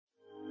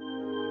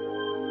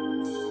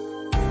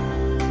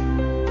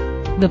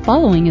The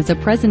following is a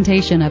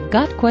presentation of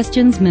Got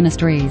Questions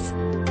Ministries.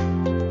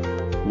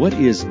 What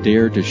is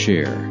Dare to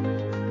Share?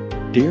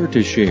 Dare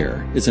to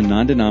Share is a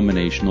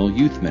non-denominational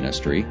youth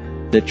ministry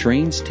that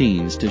trains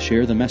teens to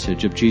share the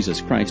message of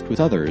Jesus Christ with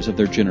others of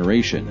their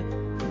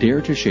generation. Dare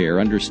to Share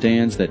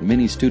understands that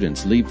many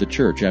students leave the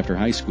church after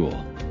high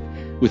school.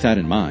 With that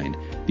in mind,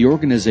 the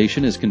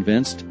organization is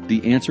convinced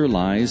the answer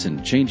lies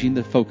in changing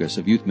the focus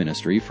of youth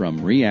ministry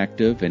from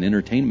reactive and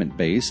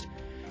entertainment-based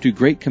to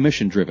Great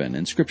Commission-driven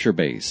and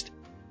Scripture-based.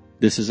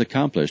 This is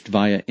accomplished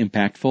via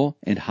impactful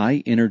and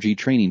high-energy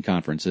training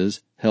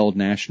conferences held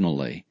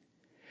nationally.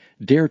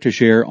 Dare to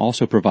Share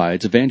also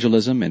provides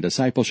evangelism and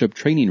discipleship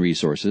training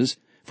resources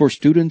for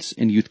students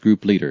and youth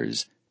group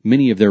leaders.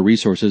 Many of their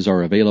resources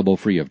are available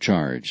free of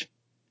charge.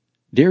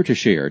 Dare to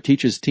Share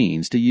teaches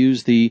teens to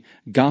use the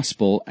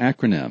GOSPEL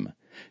acronym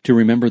to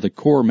remember the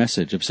core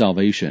message of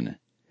salvation.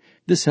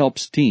 This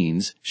helps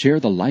teens share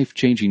the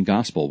life-changing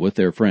gospel with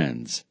their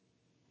friends.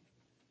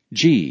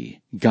 G.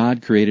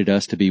 God created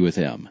us to be with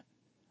Him.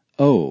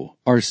 O.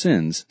 Our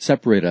sins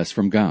separate us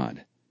from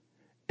God.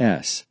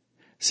 S.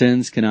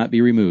 Sins cannot be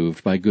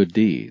removed by good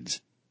deeds.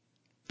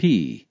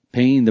 P.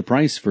 Paying the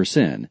price for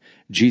sin,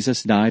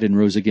 Jesus died and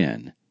rose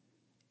again.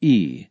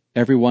 E.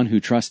 Everyone who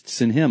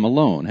trusts in Him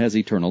alone has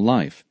eternal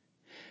life.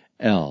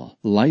 L.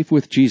 Life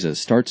with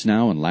Jesus starts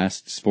now and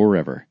lasts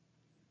forever.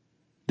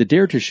 The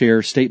Dare to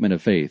Share statement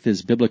of faith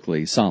is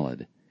biblically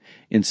solid.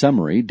 In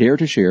summary, Dare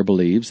to Share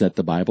believes that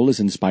the Bible is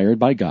inspired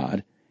by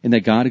God and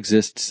that God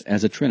exists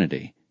as a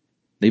Trinity.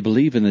 They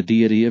believe in the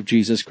deity of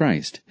Jesus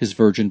Christ, His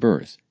virgin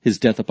birth, His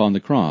death upon the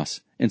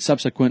cross, and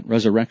subsequent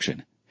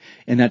resurrection,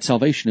 and that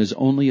salvation is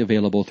only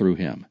available through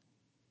Him.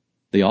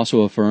 They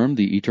also affirm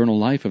the eternal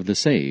life of the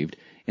saved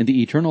and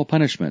the eternal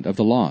punishment of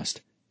the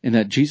lost, and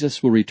that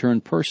Jesus will return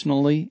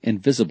personally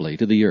and visibly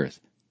to the earth.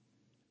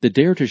 The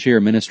Dare to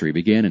Share ministry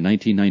began in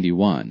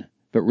 1991,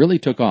 but really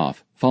took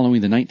off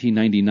following the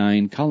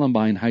 1999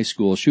 Columbine High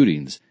School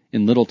shootings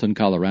in Littleton,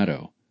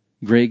 Colorado.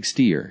 Greg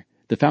Stier,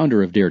 the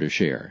founder of Dare to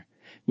Share,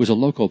 was a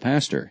local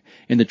pastor,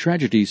 and the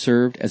tragedy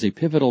served as a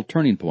pivotal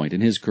turning point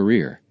in his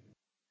career.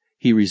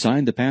 He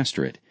resigned the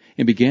pastorate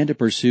and began to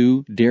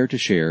pursue Dare to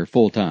Share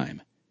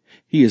full-time.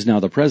 He is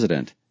now the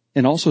president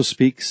and also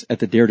speaks at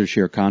the Dare to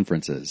Share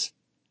conferences.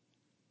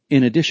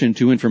 In addition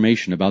to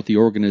information about the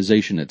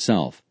organization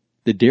itself,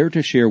 the Dare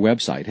to Share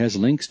website has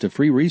links to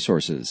free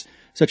resources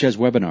such as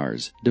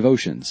webinars,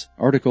 devotions,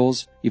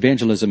 articles,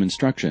 evangelism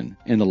instruction,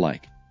 and the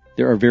like.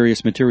 There are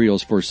various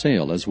materials for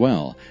sale as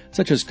well,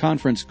 such as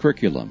conference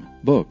curriculum,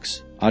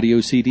 books, audio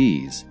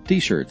CDs,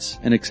 T-shirts,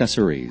 and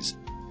accessories.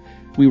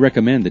 We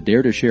recommend the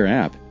Dare to Share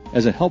app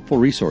as a helpful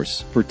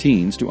resource for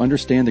teens to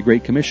understand the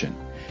Great Commission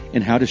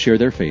and how to share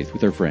their faith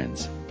with their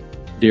friends.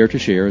 Dare to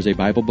Share is a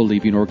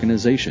Bible-believing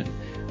organization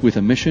with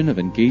a mission of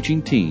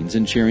engaging teens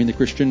in sharing the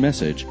Christian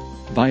message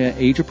via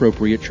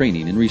age-appropriate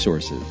training and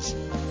resources.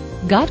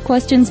 Got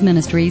Questions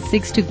Ministries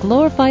seeks to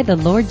glorify the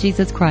Lord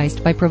Jesus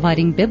Christ by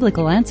providing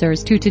biblical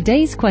answers to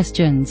today's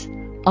questions.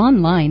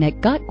 Online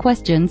at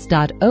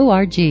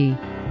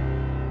gotquestions.org.